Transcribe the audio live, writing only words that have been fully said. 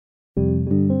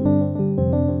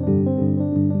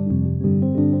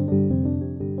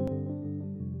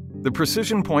The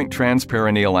Precision Point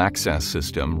Transperineal Access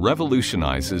System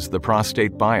revolutionizes the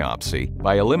prostate biopsy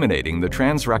by eliminating the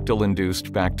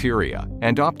transrectal-induced bacteria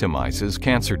and optimizes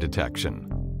cancer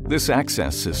detection. This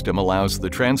access system allows the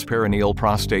transperineal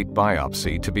prostate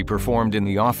biopsy to be performed in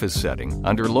the office setting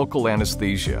under local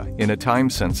anesthesia in a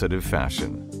time-sensitive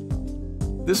fashion.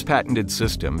 This patented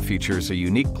system features a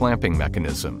unique clamping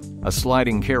mechanism, a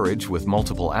sliding carriage with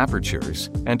multiple apertures,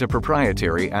 and a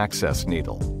proprietary access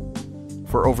needle.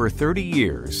 For over 30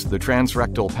 years, the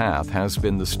transrectal path has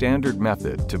been the standard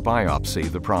method to biopsy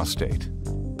the prostate.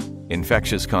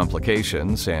 Infectious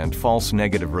complications and false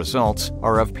negative results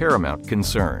are of paramount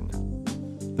concern.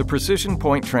 The Precision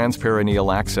Point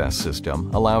Transperineal Access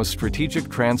System allows strategic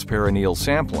transperineal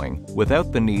sampling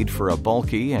without the need for a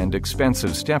bulky and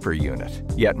expensive stepper unit,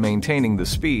 yet maintaining the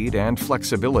speed and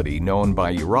flexibility known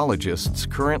by urologists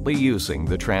currently using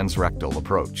the transrectal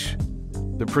approach.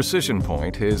 The precision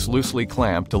point is loosely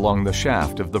clamped along the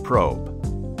shaft of the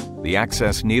probe. The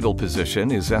access needle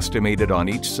position is estimated on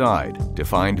each side,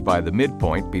 defined by the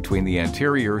midpoint between the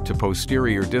anterior to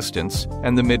posterior distance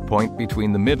and the midpoint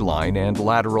between the midline and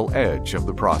lateral edge of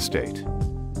the prostate.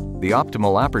 The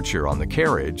optimal aperture on the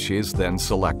carriage is then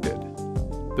selected.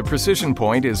 The precision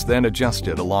point is then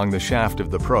adjusted along the shaft of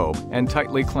the probe and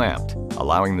tightly clamped,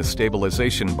 allowing the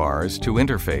stabilization bars to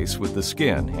interface with the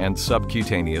skin and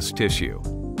subcutaneous tissue.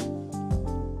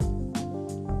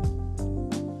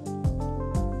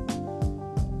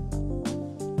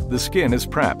 The skin is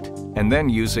prepped, and then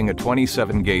using a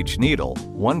 27-gauge needle,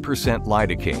 1%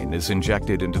 lidocaine is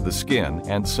injected into the skin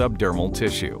and subdermal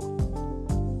tissue.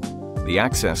 The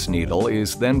access needle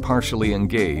is then partially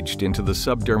engaged into the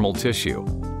subdermal tissue,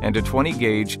 and a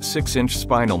 20-gauge 6-inch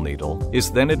spinal needle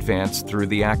is then advanced through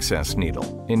the access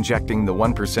needle, injecting the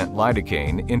 1%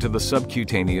 lidocaine into the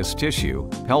subcutaneous tissue,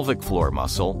 pelvic floor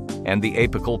muscle, and the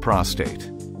apical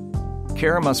prostate.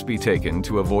 Care must be taken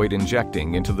to avoid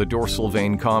injecting into the dorsal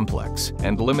vein complex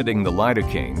and limiting the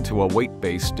lidocaine to a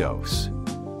weight-based dose.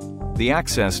 The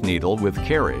access needle with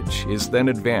carriage is then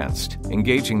advanced,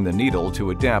 engaging the needle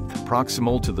to a depth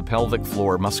proximal to the pelvic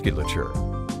floor musculature.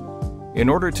 In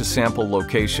order to sample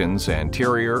locations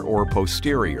anterior or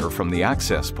posterior from the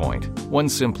access point, one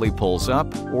simply pulls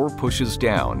up or pushes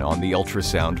down on the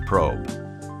ultrasound probe.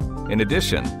 In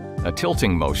addition, a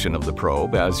tilting motion of the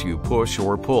probe as you push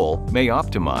or pull may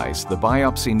optimize the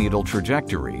biopsy needle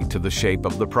trajectory to the shape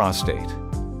of the prostate.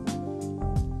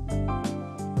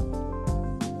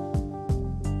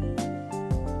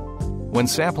 When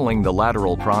sampling the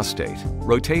lateral prostate,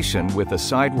 rotation with a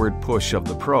sideward push of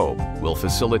the probe will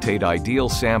facilitate ideal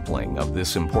sampling of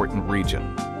this important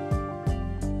region.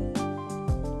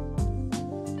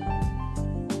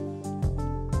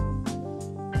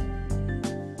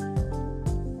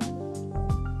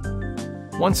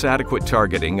 Once adequate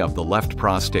targeting of the left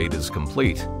prostate is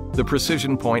complete, the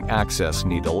precision point access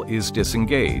needle is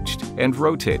disengaged and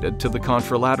rotated to the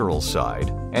contralateral side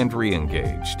and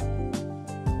re-engaged.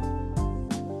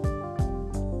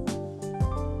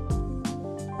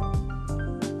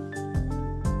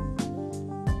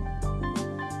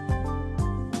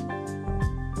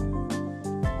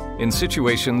 In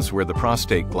situations where the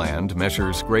prostate gland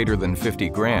measures greater than 50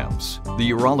 grams, the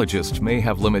urologist may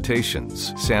have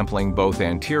limitations, sampling both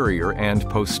anterior and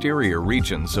posterior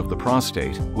regions of the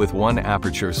prostate with one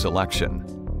aperture selection.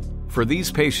 For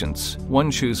these patients, one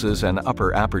chooses an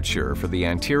upper aperture for the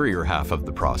anterior half of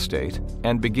the prostate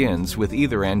and begins with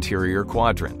either anterior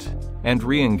quadrant and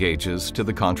re-engages to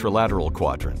the contralateral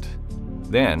quadrant.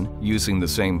 Then, using the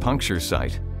same puncture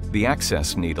site, the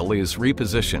access needle is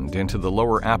repositioned into the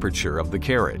lower aperture of the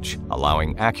carriage,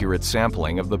 allowing accurate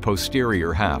sampling of the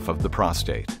posterior half of the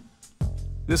prostate.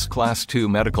 This Class II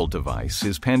medical device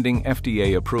is pending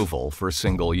FDA approval for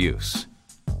single use.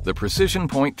 The Precision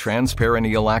Point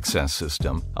Transperineal Access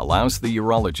System allows the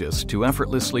urologist to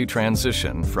effortlessly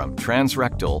transition from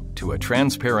transrectal to a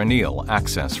transperineal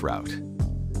access route.